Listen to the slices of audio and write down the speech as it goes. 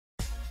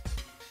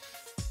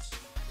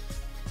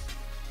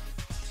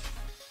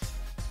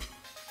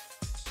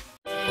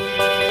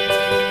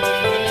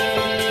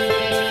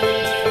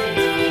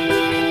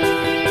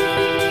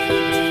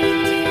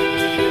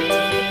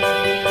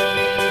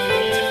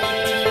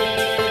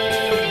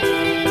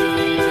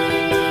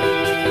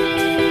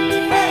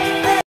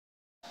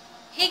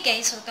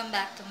guys! Welcome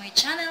back to my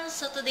channel.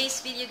 So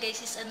today's video guys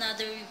is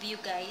another review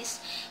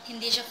guys.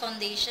 Hindi siya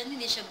foundation,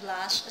 hindi siya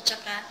blush, at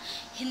saka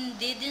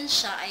hindi din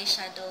siya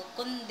eyeshadow,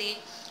 kundi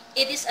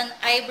it is an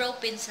eyebrow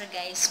pencil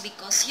guys,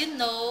 because you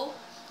know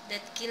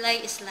that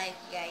kilay is life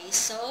guys.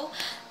 So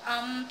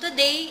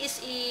today is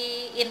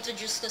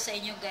i-introduce ko sa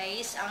inyo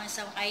guys ang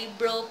isang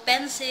eyebrow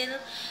pencil.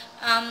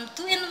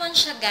 2-in-1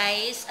 siya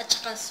guys, at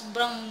saka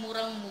sobrang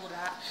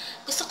murang-mura.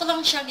 Gusto ko lang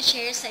siyang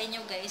i-share sa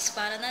inyo guys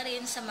para na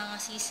rin sa mga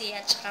sisi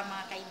at saka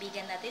mga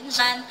kaibigan natin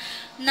dyan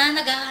na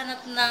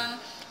naghahanap ng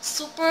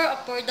super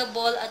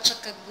affordable at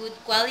saka good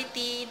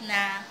quality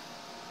na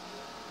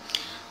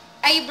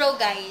eyebrow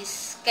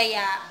guys.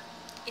 Kaya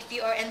if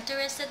you are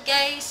interested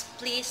guys,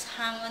 please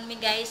hang on me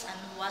guys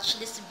and watch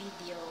this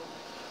video.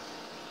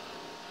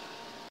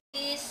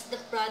 This is the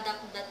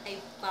product that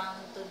I found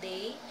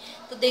today.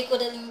 Today ko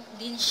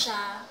din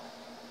siya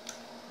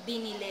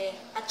binili.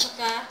 At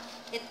saka,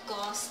 it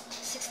cost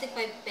 65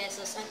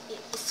 pesos and it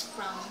is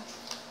from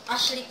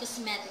Ashley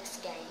Cosmetics,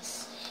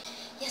 guys.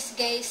 Yes,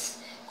 guys.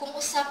 Kung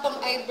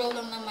usapang eyebrow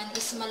lang naman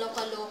is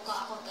maloka-loka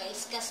ako,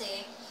 guys.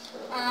 Kasi,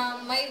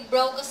 my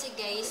brow kasi,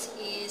 guys,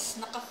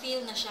 is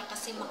naka-feel na siya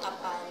kasi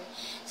makapal.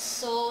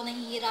 So,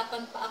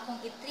 nahihirapan pa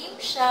akong i-trim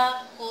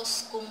siya.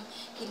 Cause, kung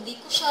hindi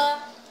ko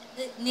siya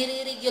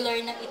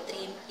nire-regular na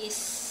i-trim is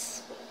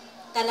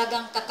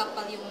talagang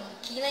kakapal yung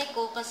kilay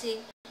ko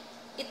kasi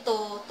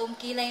itong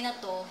kilay na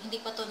to, hindi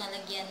pa to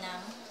nalagyan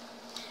ng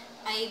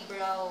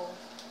eyebrow.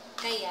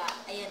 Kaya,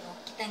 ayan o,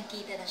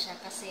 kitang-kita na siya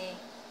kasi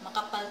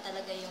makapal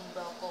talaga yung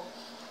brow ko.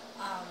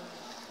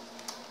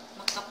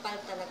 Makapal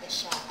talaga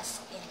siya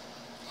as in.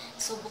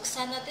 So,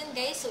 buksan natin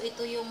guys. So,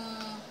 ito yung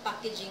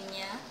packaging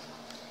niya.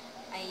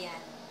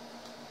 Ayan.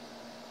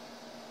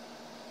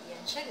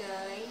 Ayan siya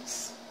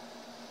guys.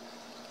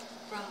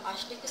 From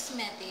Ashley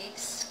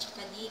Cosmetics.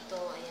 Tsaka dito,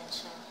 ayan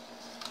siya.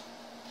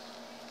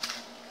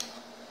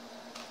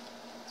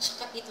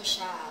 Tsaka ito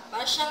siya.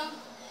 Para siyang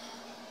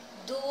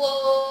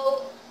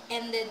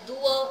dual-ended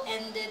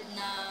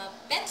na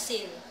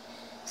pencil.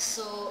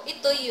 So,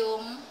 ito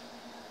yung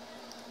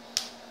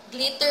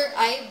glitter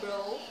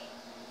eyebrow.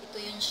 Ito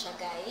yun siya,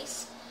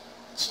 guys.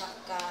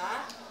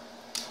 Tsaka,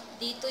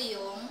 dito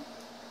yung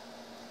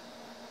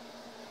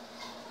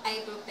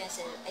eyebrow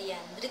pencil.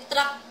 Ayan.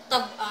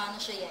 Retractable, ano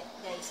siya yan,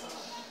 guys. Oh.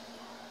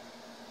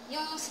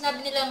 Yung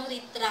sinabi nilang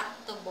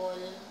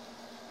retractable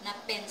na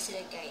pencil,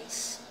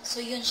 guys. So,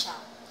 yun siya.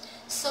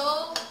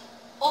 So,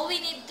 all we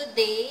need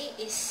today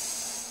is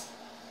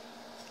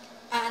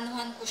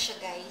aanuhan ko siya,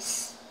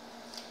 guys.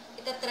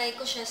 Itatry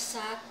ko siya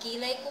sa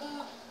kilay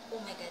kong,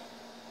 oh my god,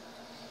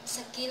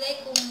 sa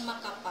kilay kong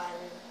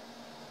makapal.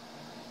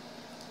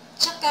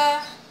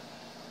 Tsaka,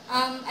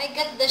 I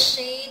got the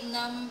shade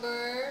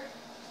number,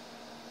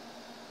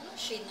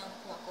 shade na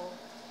po ako.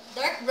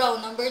 Dark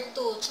brown, number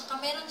 2. Tsaka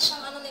meron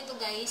siyang ano nito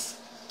guys,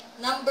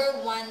 number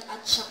 1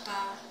 at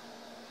tsaka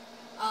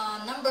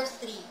number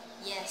 3.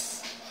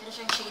 Yes, meron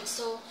siyang shade.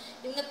 So,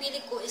 yung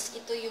napili ko is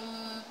ito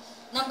yung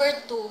number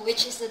 2,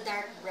 which is the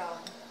dark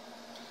brown.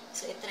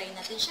 So, itry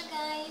natin siya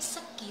guys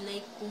sa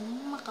kilay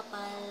kong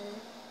makapal.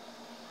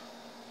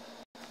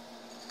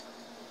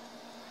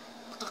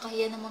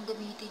 Makakahiya naman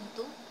gamitin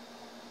to.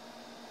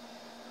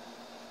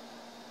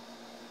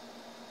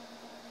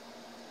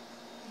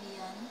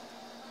 Ayan.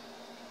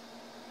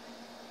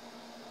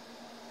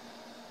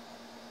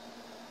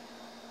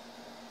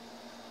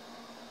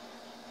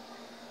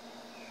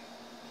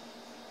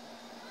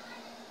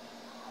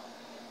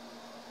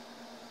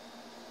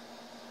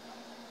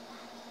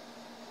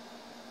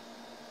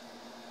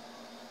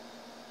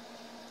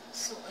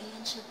 So,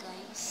 ayan siya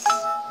guys.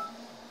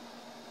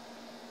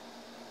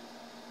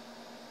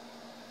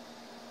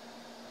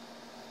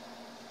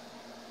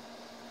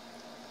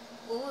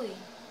 Uy.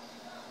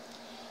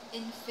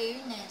 In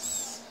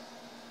fairness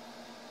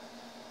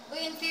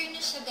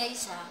siya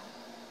guys ha.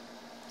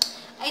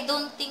 I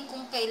don't think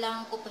kung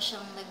kailangan ko pa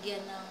siyang lagyan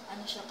ng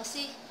ano siya.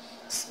 Kasi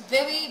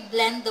very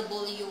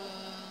blendable yung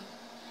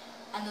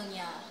ano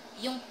niya.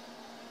 Yung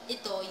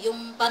ito,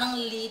 yung parang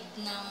lid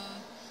ng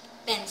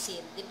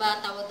pencil. Diba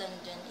tawagan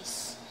dyan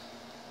is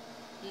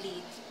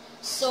lid.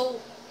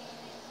 So,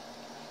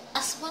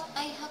 as what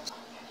I have,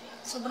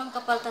 sobrang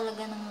kapal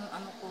talaga ng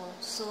ano ko.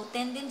 So,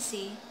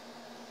 tendency,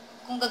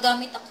 kung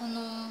gagamit ako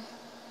nung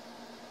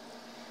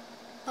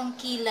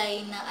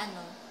pangkilay na ano,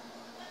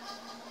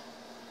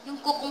 yung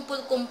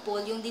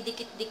kukumpul-kumpul, yung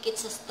didikit-dikit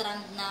sa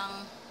strand ng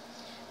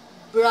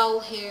brow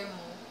hair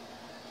mo,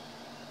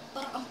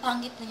 parang ang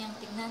pangit na niyang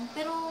tingnan.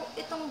 Pero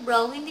itong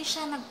brow, hindi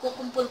siya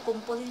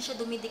nagkukumpul-kumpul, hindi siya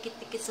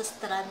dumidikit-dikit sa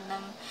strand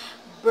ng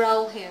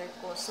brow hair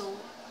ko. So,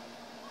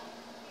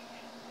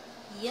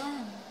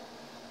 yan.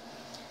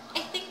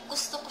 I think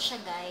gusto ko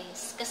siya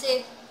guys.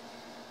 Kasi,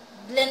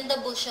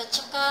 blendable siya,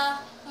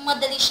 tsaka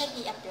madali siyang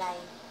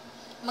i-apply.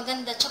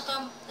 Maganda,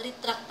 tsaka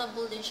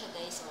retractable din siya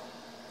guys. Oh.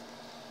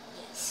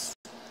 Yes.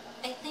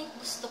 I think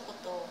gusto ko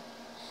to.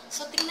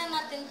 So, tingnan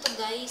natin to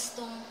guys,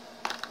 tong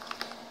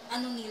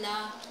ano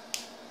nila,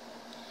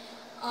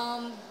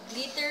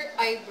 glitter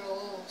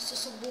eyebrow.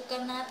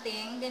 Susubukan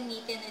natin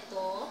gamitin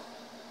ito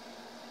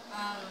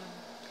Um,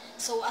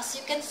 so, as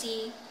you can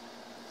see,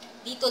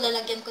 dito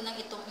lalagyan ko ng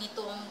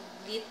nitong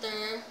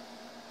glitter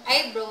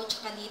eyebrow,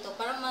 tsaka dito,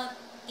 para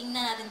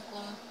matingnan natin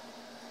kung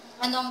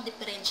ano ang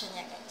diferensya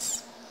niya,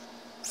 guys.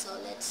 So,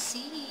 let's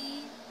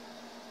see.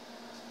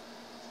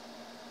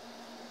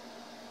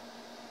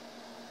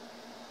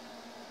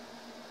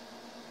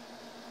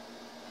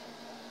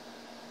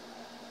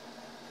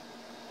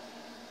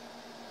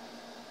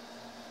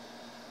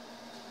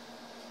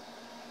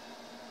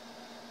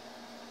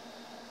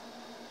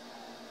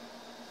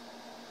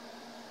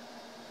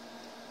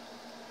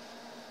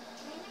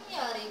 May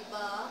nangyari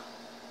ba?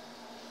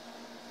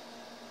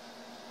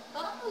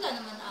 Parang wala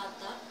naman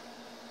ata.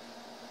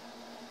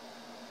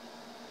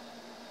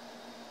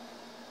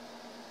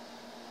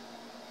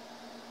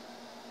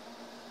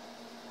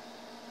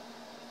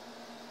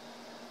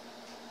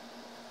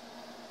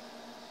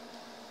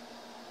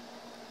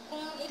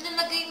 Kung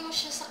ilalagay mo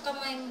siya sa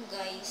kamay mo,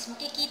 guys,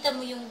 makikita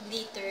mo yung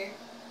glitter.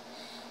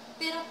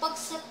 Pero pag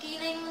sa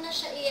kilay mo na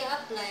siya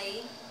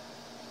i-apply,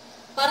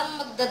 parang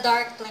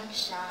magda-dark lang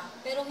siya.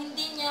 Pero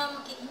hindi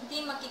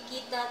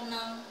makikita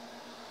ng,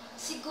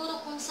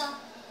 siguro kung sa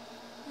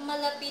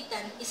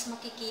malapitan is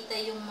makikita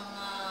yung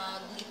mga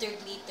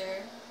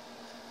glitter-glitter.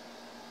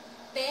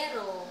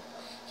 Pero,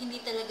 hindi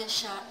talaga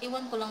siya,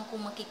 iwan ko lang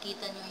kung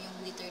makikita nyo yung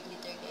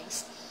glitter-glitter,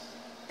 guys.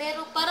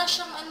 Pero para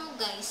siyang ano,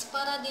 guys,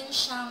 para din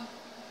siyang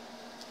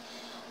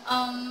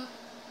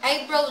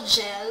eyebrow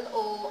gel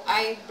o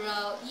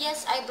eyebrow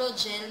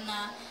gel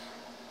na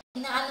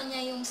inaano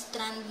niya yung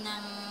strand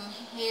ng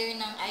hair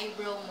ng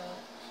eyebrow mo.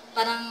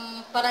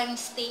 Parang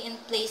stay in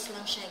place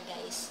lang siya,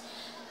 guys.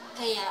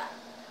 Kaya,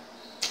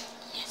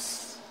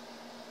 yes.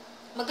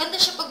 Maganda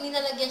siya pag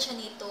nilalagyan siya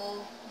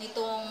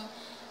nitong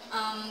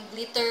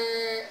glitter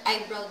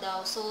eyebrow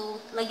daw. So,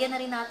 lagyan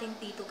na rin natin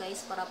dito,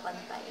 guys, para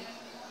pantay.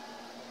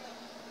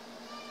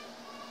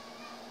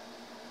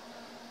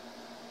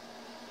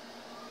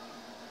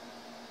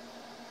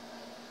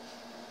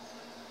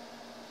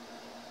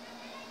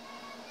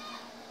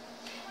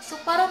 So,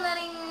 para na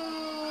rin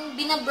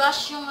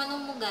binabrush yung ano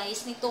mo,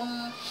 guys,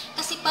 nitong,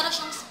 kasi para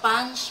siyang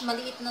sponge,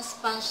 maliit na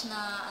sponge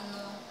na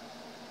ano,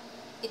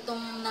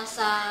 itong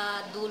nasa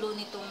dulo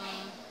nitong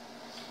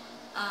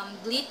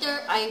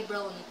glitter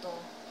eyebrow nito.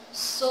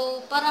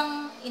 So,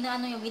 parang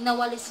inaano yung,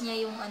 binawalis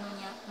niya yung ano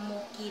niya,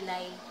 mo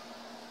kilay.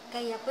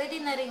 Kaya,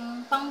 pwede na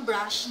rin pang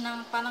brush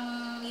ng,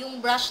 parang yung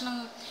brush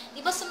ng,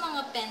 di ba sa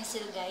mga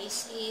pencil,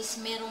 guys, is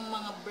merong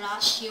mga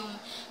brush, yung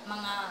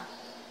mga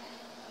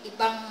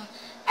ibang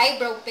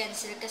eyebrow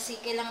pencil, kasi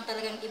kailangan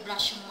talagang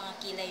i-brush yung mga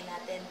kilay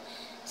natin.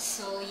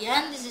 So,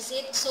 yan, this is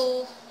it.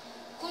 So,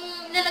 kung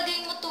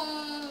ilalagay mo tong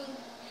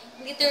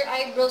glitter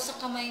eyebrow sa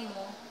kamay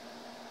mo,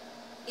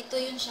 ito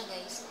yun siya,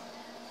 guys.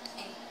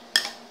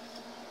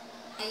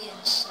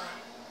 Ayan siya.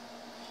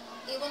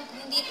 Ewan,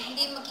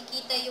 hindi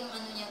makikita yung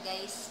ano niya,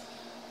 guys.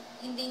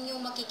 Hindi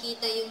nyo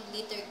makikita yung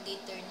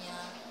glitter niya.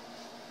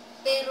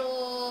 Pero,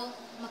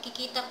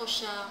 makikita ko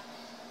siya,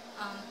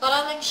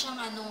 para lang siyang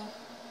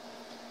ano,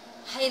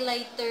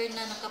 highlighter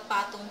na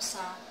nakapatong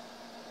sa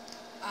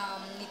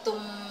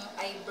nitong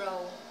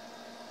eyebrow.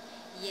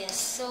 Yes,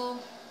 so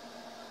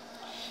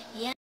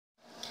yan.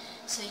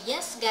 So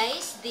yes,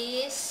 guys,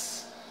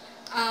 this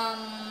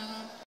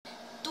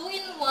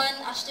 2-in-1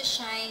 Ashley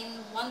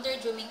Shine Wonder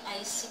Dreaming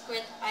Eyes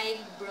Secret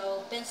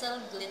Eyebrow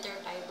Pencil Glitter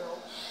Eyebrow.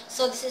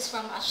 So this is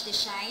from Ashley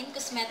Shine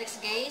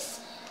Cosmetics, guys.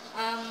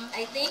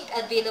 I think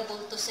available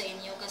to sa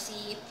inyo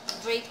kasi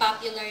very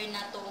popular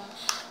na tong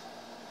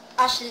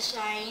Ashley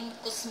Shine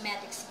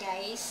Cosmetics,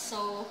 guys.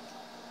 So,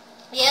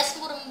 yes,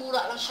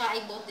 murang-mura lang siya.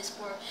 I bought this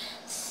for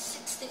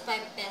 65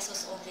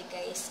 pesos only,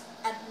 guys.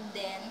 And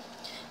then,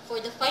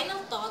 for the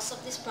final thoughts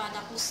of this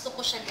product, gusto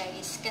ko siya,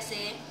 guys,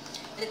 kasi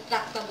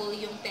retractable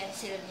yung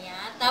pencil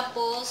niya.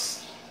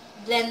 Tapos,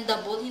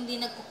 blendable,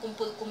 hindi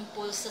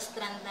nagkukumpul-kumpul sa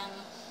strand ng,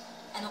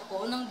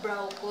 ng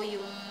brow ko,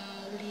 yung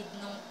lid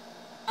ng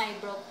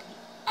eyebrow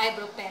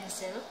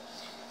pencil.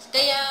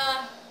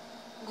 Kaya,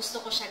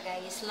 gusto ko siya,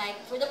 guys. Like,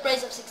 for the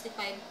price of 65,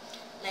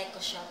 like ko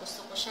siya.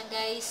 Gusto ko siya,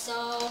 guys. So,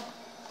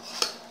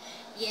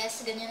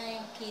 yes, ganyan na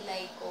yung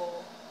kilay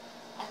ko.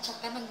 At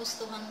saka,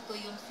 nagustuhan ko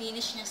yung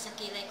finish niya sa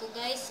kilay ko,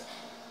 guys.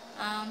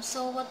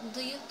 So, what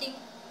do you think?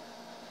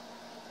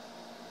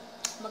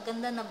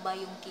 Maganda na ba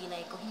yung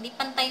kilay ko? Hindi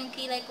pantay yung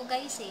kilay ko,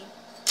 guys, eh.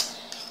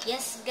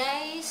 Yes,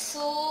 guys.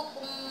 So,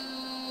 kung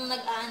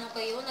naghahanap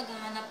kayo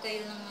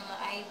ng mga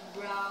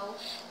eyebrow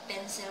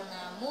pencil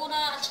na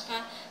mura, at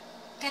saka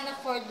can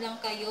afford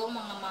lang kayo,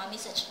 mga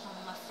mommies at saka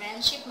mga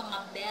friendship,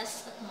 mga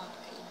best at mga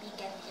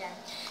kaibigan dyan.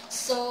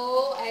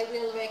 So, I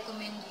will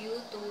recommend you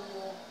to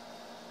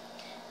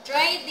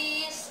try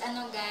this,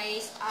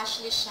 guys,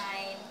 Ashley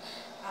Shine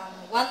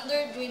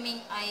Wonder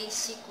Dreaming Eye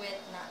Secret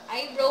na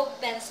Eyebrow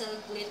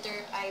Pencil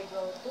Glitter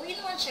Eyebrow.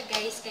 2-in-1 siya,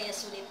 guys, kaya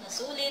sulit na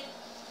sulit.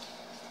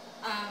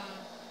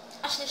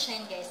 Ashley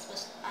Shine, guys.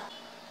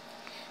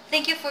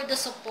 Thank you for the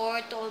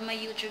support to all my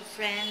YouTube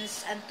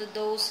friends and to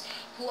those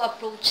who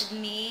approached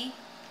me.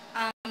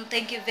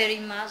 Thank you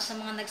very much sa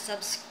mga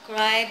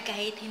nag-subscribe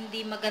kahit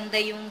hindi maganda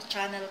yung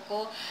channel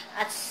ko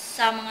at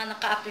sa mga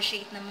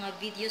naka-appreciate ng mga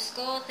videos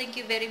ko. Thank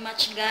you very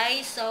much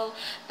guys. So,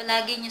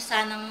 palagi nyo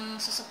sanang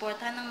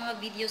susuportahan ng mga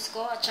videos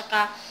ko at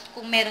saka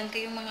kung meron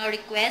kayong mga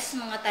request,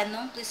 mga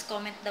tanong, please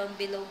comment down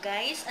below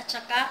guys. At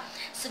saka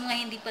sa mga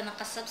hindi pa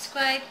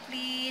naka-subscribe,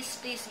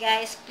 please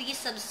guys, please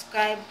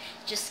subscribe.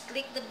 Just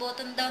click the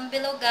button down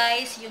below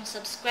guys, yung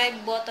subscribe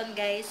button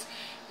guys.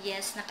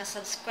 Yes,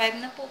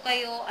 nakasubscribe na po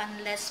kayo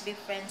and let's be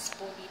friends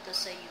po dito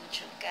sa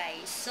YouTube,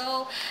 guys.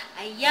 So,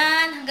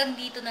 ayan, hanggang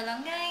dito na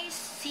lang, guys.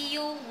 See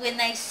you when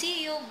I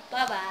see you.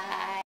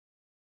 Bye-bye!